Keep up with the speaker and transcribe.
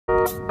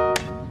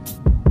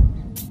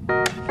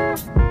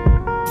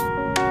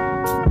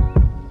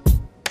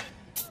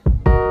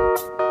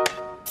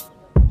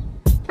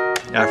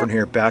Afrin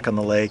here, back on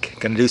the lake.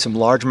 Gonna do some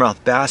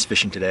largemouth bass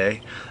fishing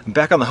today. I'm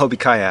back on the Hobie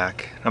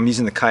kayak. I'm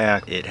using the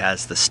kayak. It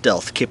has the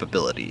stealth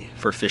capability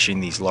for fishing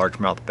these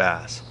largemouth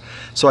bass.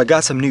 So I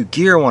got some new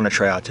gear I want to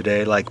try out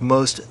today. Like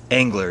most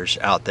anglers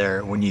out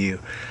there, when you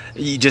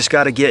just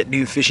got to get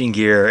new fishing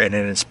gear and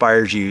it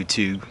inspires you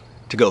to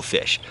go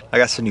fish. I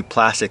got some new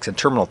plastics and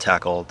terminal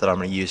tackle that I'm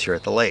going to use here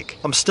at the lake.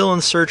 I'm still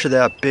in search of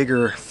that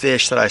bigger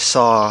fish that I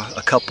saw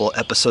a couple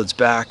episodes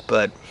back,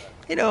 but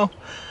you know,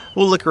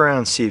 we'll look around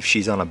and see if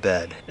she's on a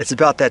bed. It's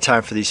about that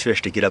time for these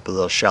fish to get up a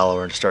little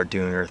shallower and start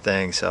doing their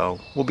thing, so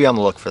we'll be on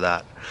the look for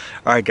that.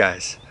 All right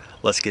guys,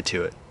 let's get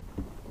to it.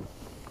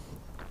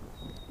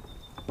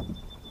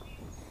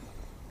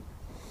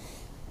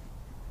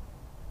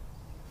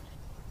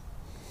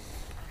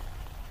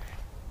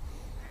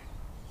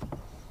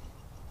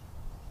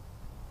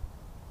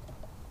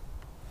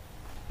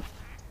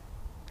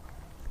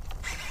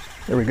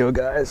 There we go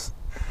guys.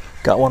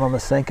 Got one on the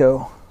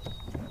Senko.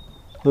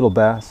 Little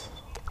bass.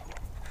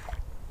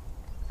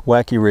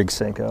 Wacky rig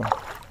Senko.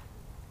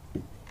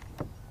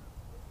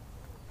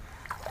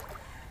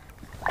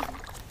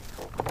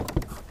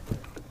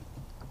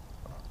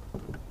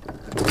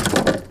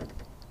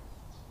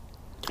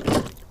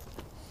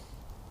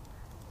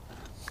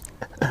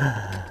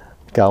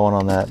 Got one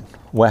on that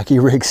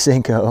wacky rig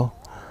Senko.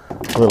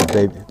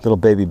 Little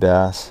baby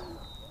bass.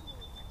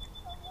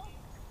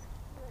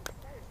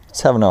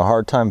 Just having a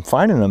hard time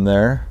finding them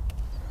there.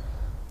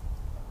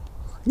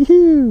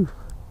 Yoo-hoo!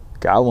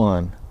 Got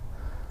one.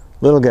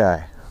 Little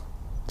guy.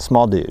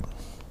 Small dude.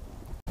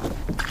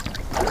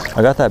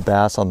 I got that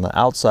bass on the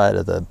outside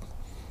of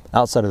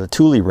the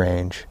Thule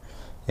range,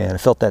 and I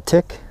felt that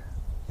tick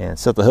and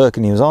set the hook,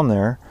 and he was on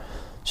there.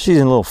 She's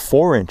in a little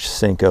 4-inch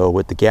Senko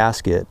with the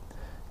gasket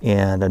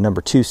and a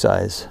number 2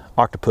 size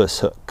octopus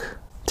hook.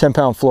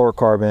 10-pound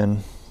fluorocarbon,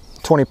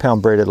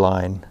 20-pound braided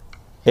line,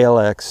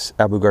 ALX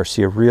Abu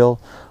Garcia reel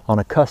on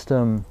a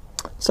custom,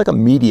 it's like a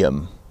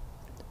medium,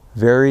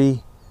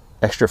 very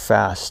extra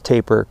fast,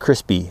 taper,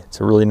 crispy. It's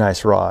a really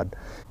nice rod.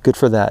 Good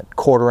for that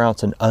 1/4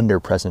 ounce and under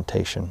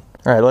presentation.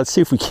 All right, let's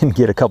see if we can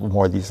get a couple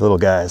more of these little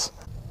guys.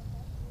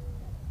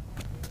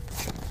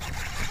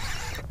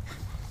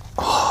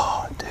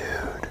 Oh,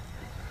 dude.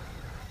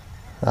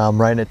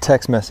 I'm writing a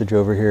text message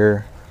over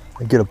here.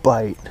 I get a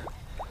bite.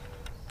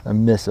 I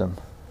miss him.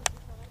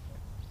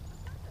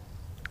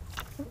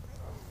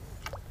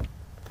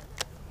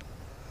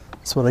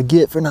 That's what I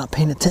get for not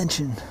paying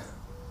attention.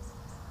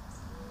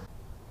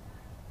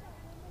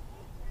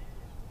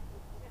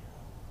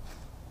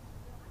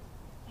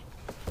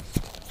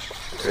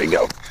 There you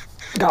go.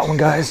 Got one,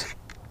 guys.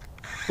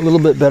 A little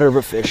bit better of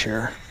a fish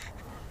here.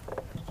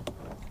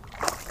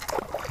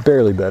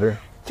 Barely better.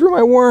 Threw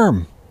my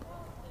worm.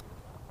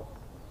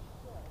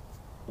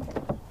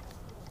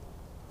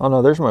 Oh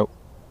no, there's my... Oh,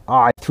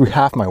 I threw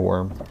half my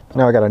worm.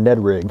 Now I got a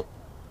Ned rig.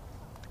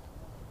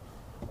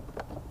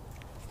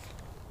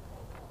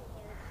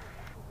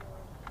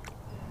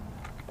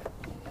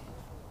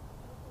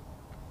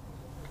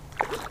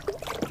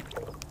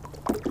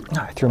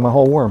 I threw my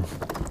whole worm.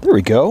 There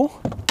we go.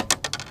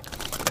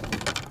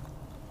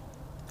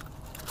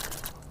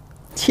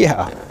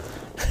 Yeah.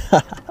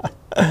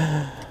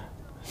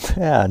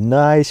 Yeah,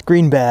 nice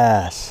green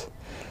bass.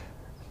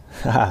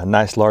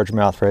 Nice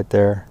largemouth right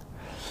there.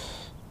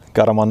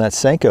 Got him on that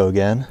Senko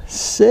again.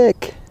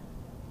 Sick.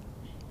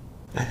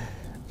 All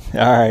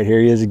right,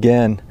 here he is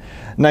again.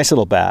 Nice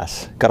little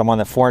bass. Got him on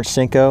that 4-inch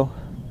Senko.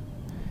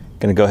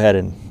 Gonna go ahead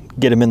and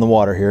get him in the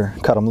water here,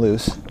 cut him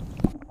loose.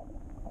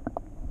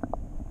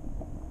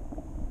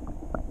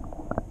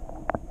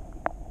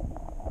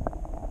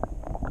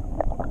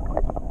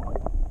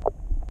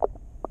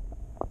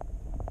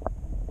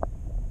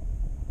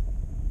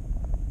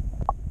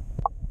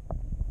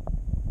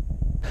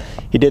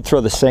 He did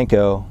throw the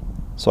Senko,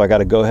 so I got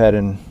to go ahead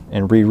and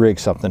re-rig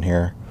something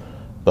here.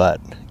 But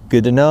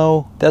good to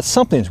know that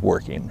something's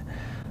working.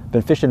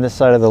 Been fishing this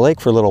side of the lake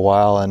for a little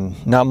while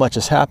and not much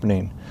is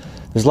happening.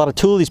 There's a lot of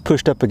tulies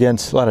pushed up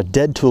against, a lot of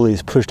dead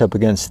tulies pushed up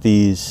against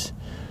these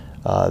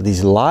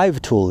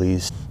live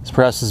tulies.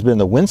 Perhaps this has been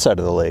the wind side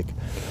of the lake.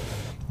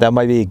 That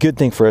might be a good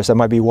thing for us. That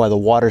might be why the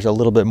water's a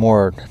little bit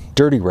more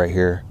dirty right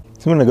here.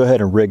 So I'm gonna go ahead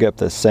and rig up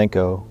this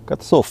Senko. Got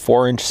this little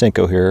 4-inch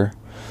Senko here.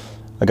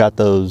 I got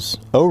those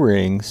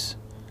O-rings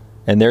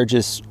and they're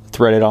just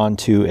threaded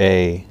onto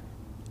a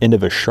end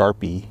of a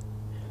Sharpie,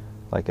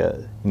 like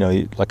a, you know,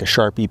 like a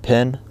Sharpie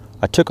pin.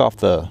 I took off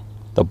the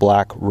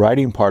black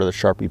writing part of the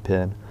Sharpie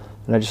pin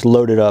and I just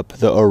loaded up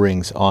the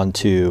O-rings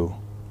onto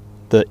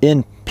the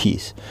end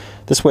piece.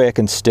 This way I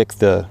can stick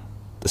the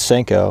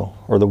Senko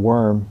or the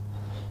worm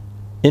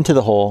into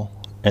the hole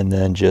and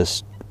then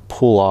just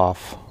pull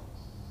off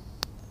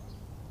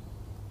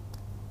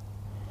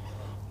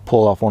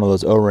one of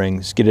those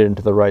O-rings, get it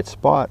into the right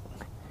spot,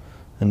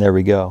 and there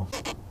we go.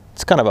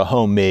 It's kind of a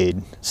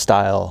homemade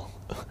style,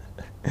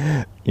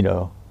 you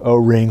know,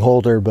 O-ring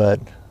holder, but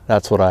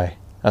that's what I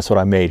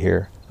made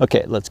here.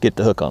 Okay, let's get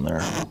the hook on there.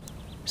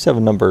 Just have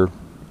a number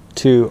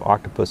 2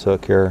 octopus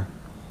hook here.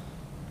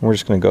 We're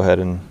just going to go ahead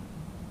and,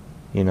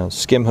 you know,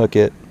 skim hook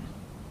it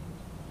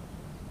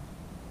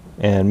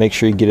and make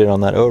sure you get it on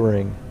that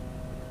O-ring.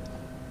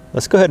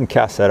 Let's go ahead and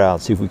cast that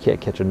out, see if we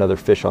can't catch another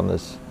fish on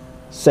this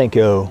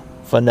Senko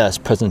finesse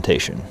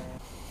presentation.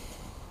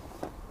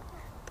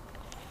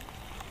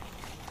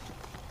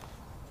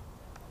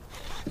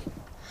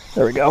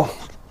 There we go.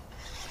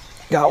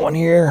 Got one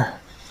here.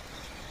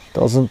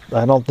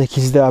 I don't think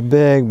he's that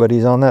big, but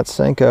he's on that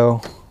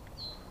Senko.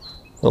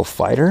 Little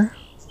fighter.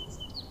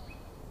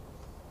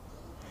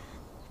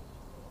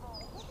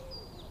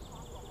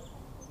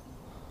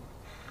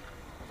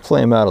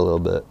 Flay him out a little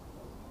bit.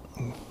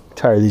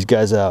 Tire these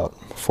guys out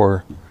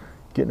before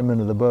getting them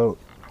into the boat.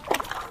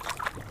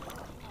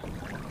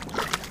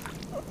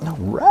 All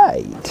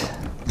right.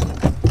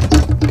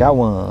 Got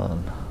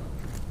one.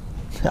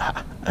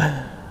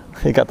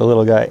 I got the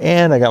little guy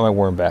and I got my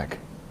worm back.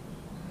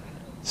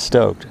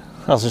 Stoked.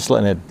 I was just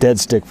letting it dead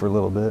stick for a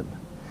little bit.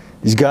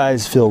 These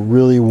guys feel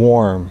really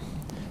warm.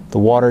 The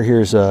water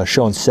here is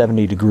showing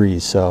 70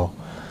 degrees, so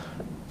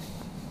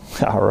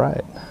all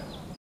right.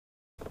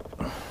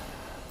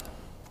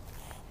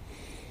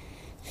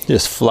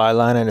 Just fly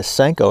lining a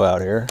Senko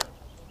out here.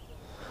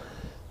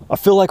 I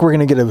feel like we're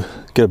gonna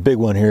get a big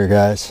one here,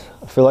 guys.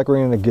 I feel like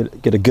we're gonna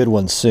get a good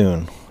one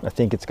soon. I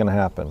think it's gonna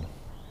happen.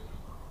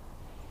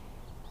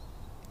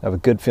 I have a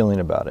good feeling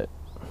about it.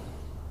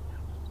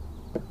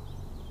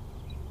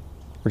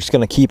 We're just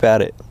gonna keep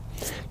at it.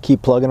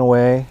 Keep plugging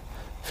away,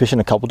 fishing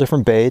a couple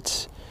different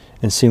baits,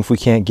 and see if we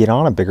can't get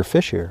on a bigger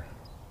fish here.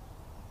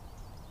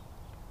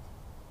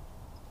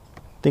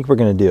 I think we're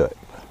gonna do it.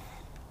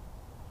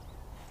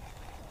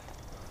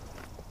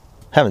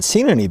 Haven't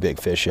seen any big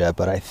fish yet,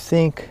 but I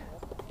think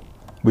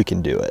we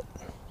can do it.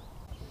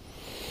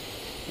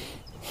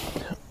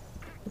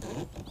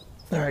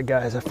 All right,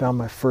 guys, I found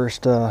my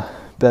first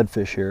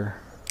bedfish here.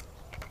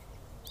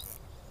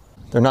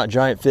 They're not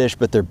giant fish,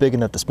 but they're big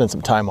enough to spend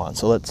some time on.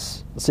 So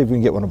let's see if we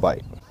can get one to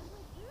bite.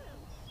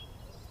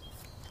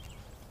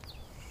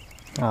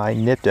 I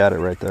nipped at it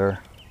right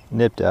there.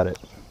 Nipped at it.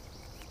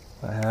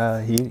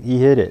 He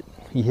hit it.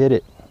 He hit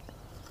it.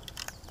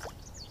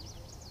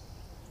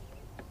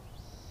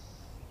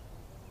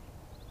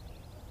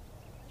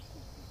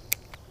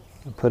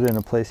 Put it in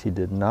a place he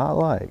did not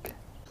like.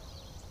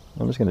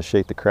 I'm just gonna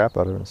shake the crap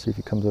out of it and see if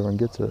he comes over and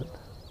gets it.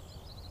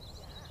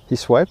 He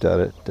swiped at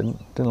it.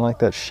 Didn't like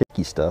that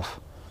shaky stuff.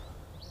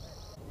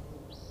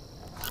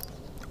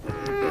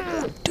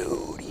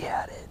 Dude, he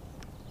had it.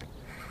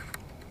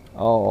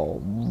 Oh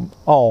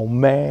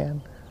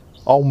man.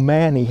 Oh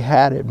man, he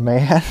had it,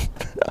 man.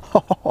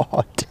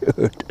 Oh,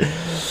 dude.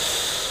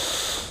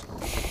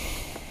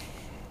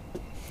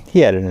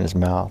 He had it in his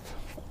mouth.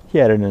 He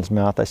had it in his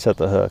mouth. I set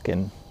the hook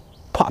and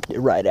popped it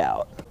right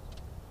out.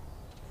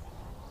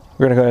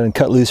 We're gonna go ahead and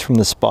cut loose from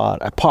the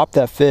spot. I popped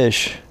that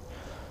fish,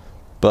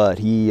 but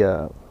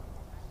I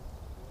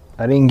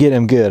didn't get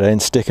him good. I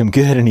didn't stick him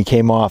good, and he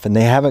came off, and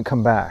they haven't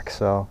come back.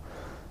 So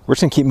we're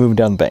just gonna keep moving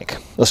down the bank.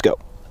 Let's go.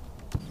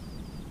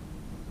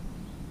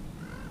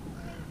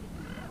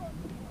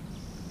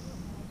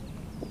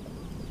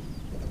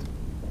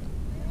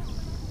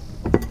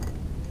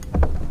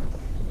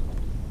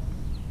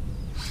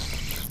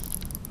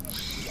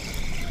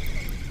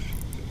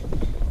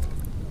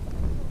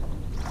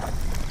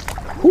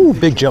 Ooh,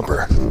 big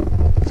jumper.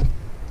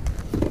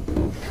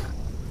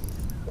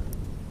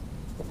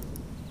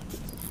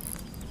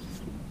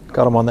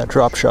 Got him on that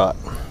drop shot.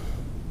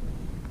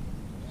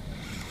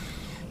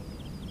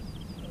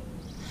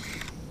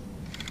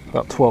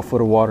 About 12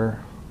 foot of water.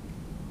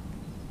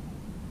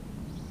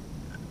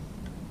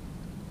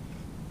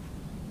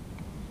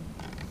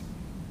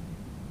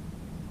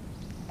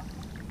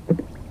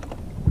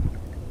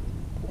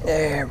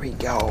 There we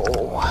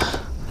go.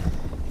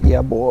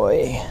 Yeah,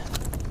 boy.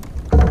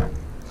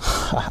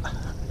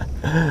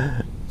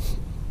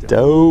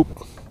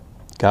 Dope.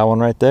 Got one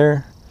right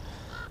there.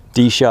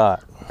 D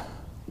shot.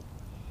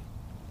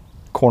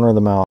 Corner of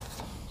the mouth.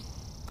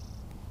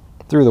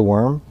 Through the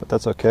worm, but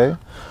that's okay.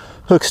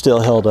 Hook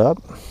still held up.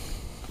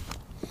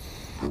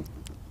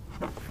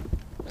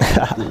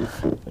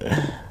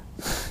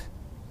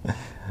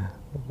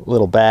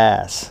 Little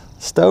bass.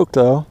 Stoked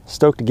though.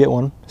 Stoked to get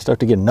one.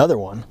 Stoked to get another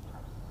one.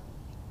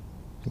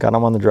 Got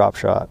him on the drop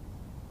shot.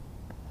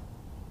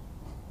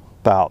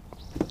 About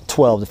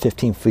 12 to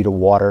 15 feet of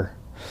water.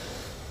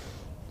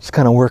 Just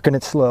kind of working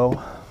it slow.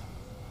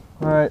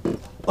 All right,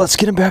 let's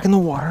get him back in the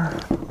water.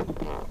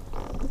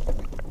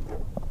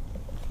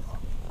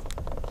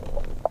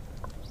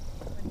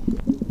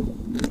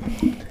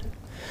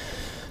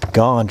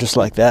 Gone just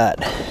like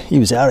that. He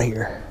was out of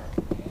here.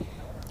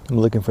 I'm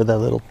looking for that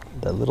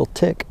little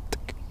tick.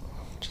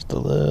 Just a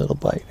little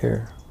bite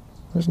here.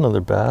 There's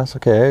another bass.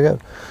 Okay,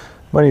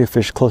 might need to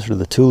fish closer to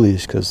the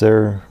toolies because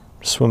they're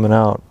swimming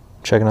out,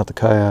 checking out the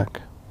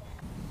kayak.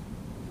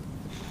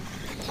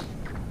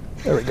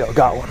 There we go,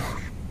 got one.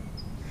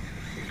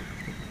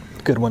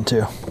 Good one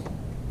too.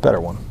 Better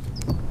one.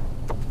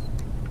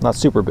 Not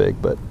super big,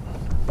 but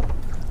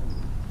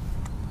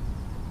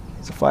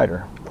He's a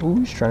fighter. Ooh,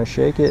 he's trying to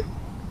shake it.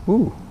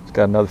 Ooh, he's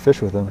got another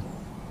fish with him.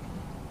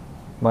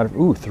 Might have,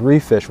 ooh, 3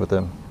 fish with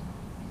him.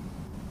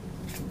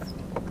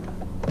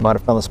 Might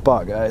have found the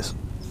spot, guys.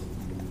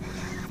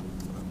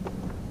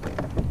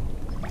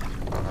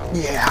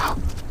 Yeah,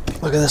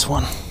 look at this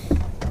one.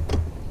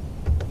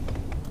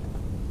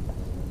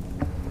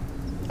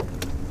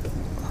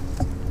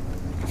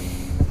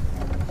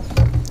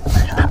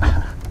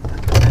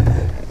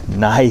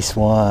 Nice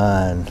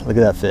one. Look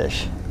at that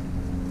fish.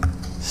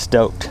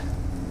 Stoked.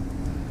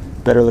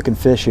 Better looking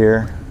fish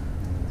here.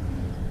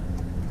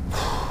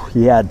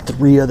 He had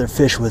 3 other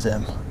fish with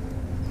him.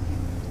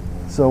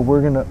 So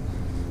we're gonna,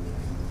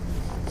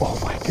 oh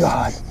my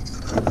God.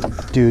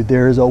 Dude,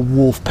 there's a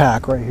wolf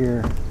pack right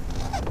here.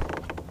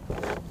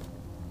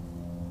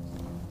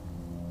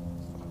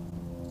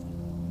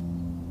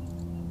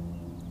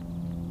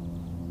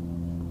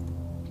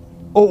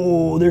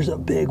 Oh, there's a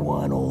big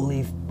one.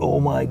 Holy, oh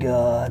my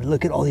God.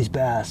 Look at all these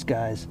bass,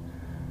 guys.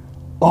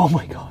 Oh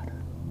my God.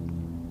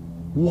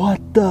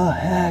 What the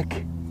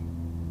heck?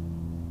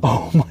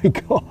 Oh my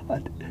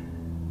God.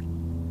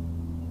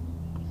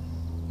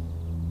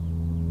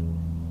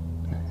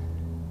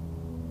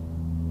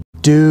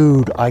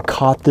 Dude, I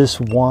caught this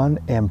one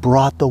and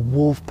brought the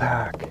wolf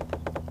pack.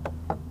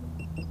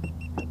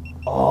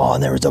 Oh,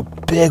 and there was a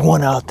big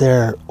one out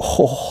there.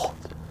 Oh,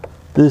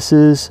 this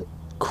is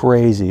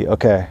crazy.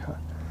 Okay.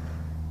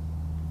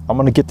 I'm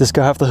gonna get this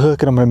guy off the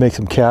hook and I'm gonna make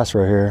some casts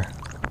right here.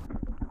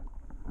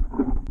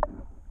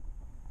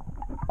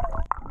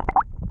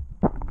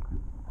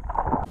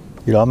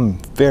 You know, I'm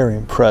very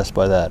impressed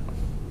by that.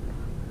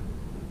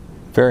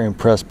 Very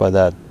impressed by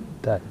that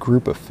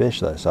group of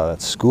fish that I saw.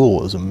 That school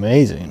was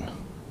amazing.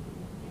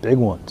 Big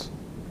ones.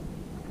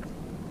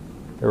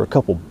 There were a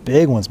couple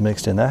big ones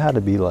mixed in. That had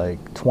to be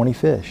like 20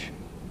 fish.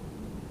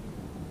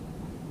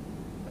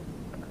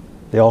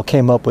 They all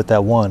came up with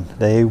that one.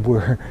 They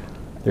were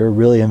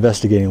really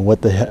investigating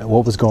what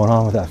was going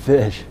on with that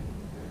fish.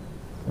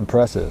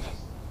 Impressive.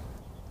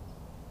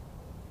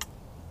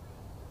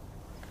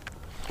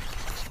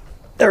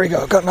 There we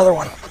go, got another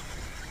one.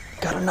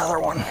 Got another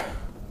one.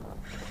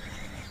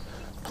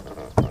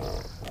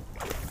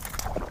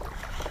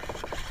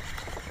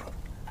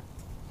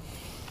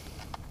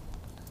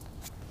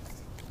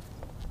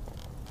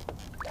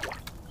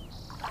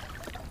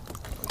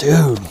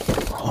 Dude,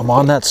 I'm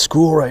on that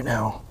school right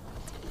now.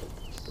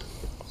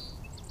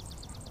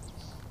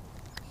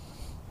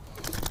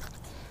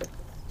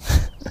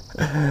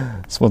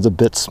 This one's a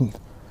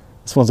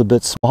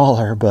bit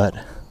smaller, but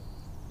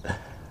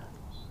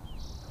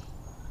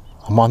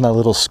I'm on that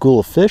little school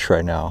of fish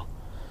right now.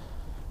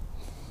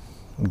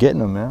 I'm getting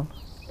them, man.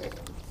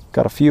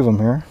 Got a few of them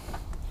here.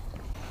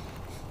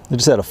 I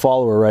just had a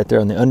follower right there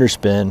on the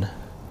underspin.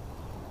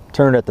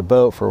 Turned at the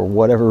boat for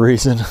whatever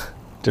reason.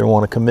 Didn't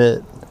want to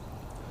commit.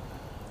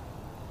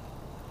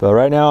 But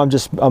right now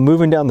I'm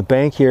moving down the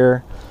bank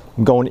here.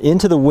 I'm going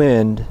into the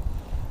wind,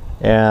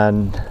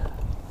 and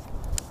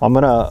I'm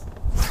gonna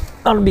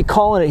be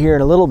calling it here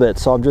in a little bit.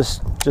 So I'm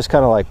just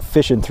kind of like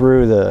fishing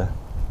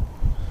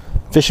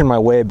my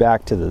way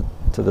back to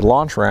the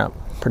launch ramp,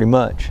 pretty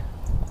much,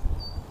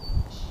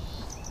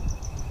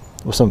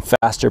 with some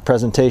faster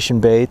presentation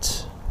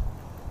baits.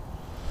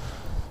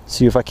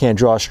 See if I can't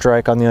draw a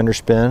strike on the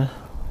underspin.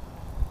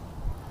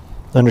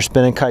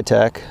 Underspin and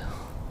KAYAK.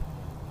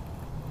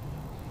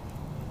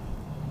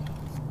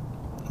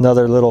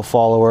 Another little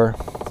follower.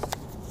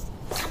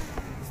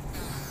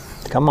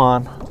 Come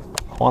on.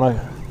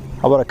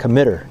 How about a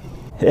committer?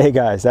 Hey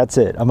guys, that's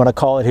it. I'm gonna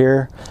call it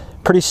here.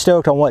 Pretty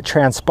stoked on what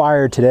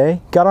transpired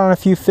today. Got on a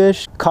few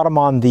fish, caught them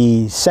on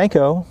the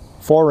Senko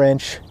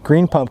 4-inch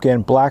green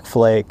pumpkin, black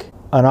flake,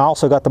 and I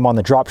also got them on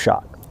the drop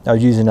shot. I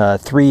was using a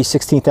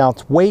 3/16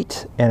 ounce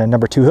weight and a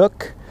number 2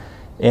 hook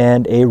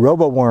and a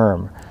robo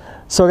worm.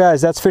 So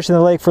guys, that's fishing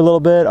the lake for a little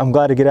bit. I'm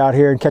glad to get out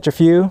here and catch a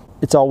few.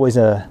 It's always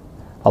a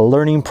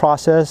learning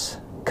process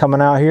coming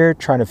out here,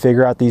 trying to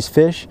figure out these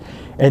fish,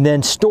 and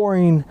then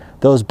storing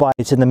those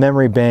bites in the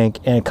memory bank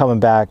and coming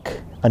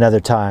back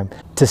another time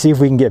to see if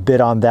we can get bit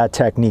on that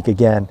technique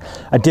again.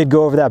 I did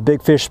go over that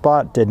big fish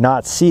spot, did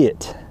not see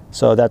it.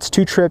 So that's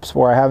 2 trips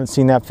where I haven't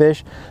seen that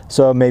fish.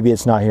 So maybe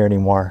it's not here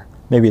anymore.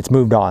 Maybe it's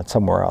moved on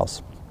somewhere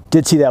else.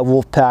 Did see that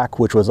wolf pack,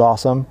 which was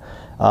awesome.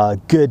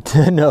 Good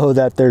to know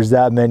that there's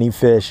that many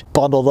fish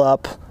bundled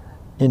up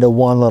into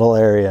one little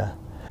area.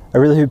 I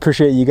really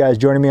appreciate you guys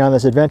joining me on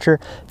this adventure.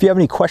 If you have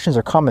any questions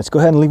or comments, go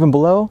ahead and leave them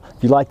below.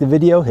 If you like the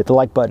video, hit the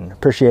like button.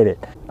 Appreciate it.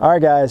 All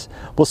right, guys,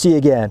 we'll see you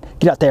again.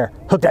 Get out there,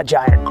 hook that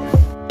giant.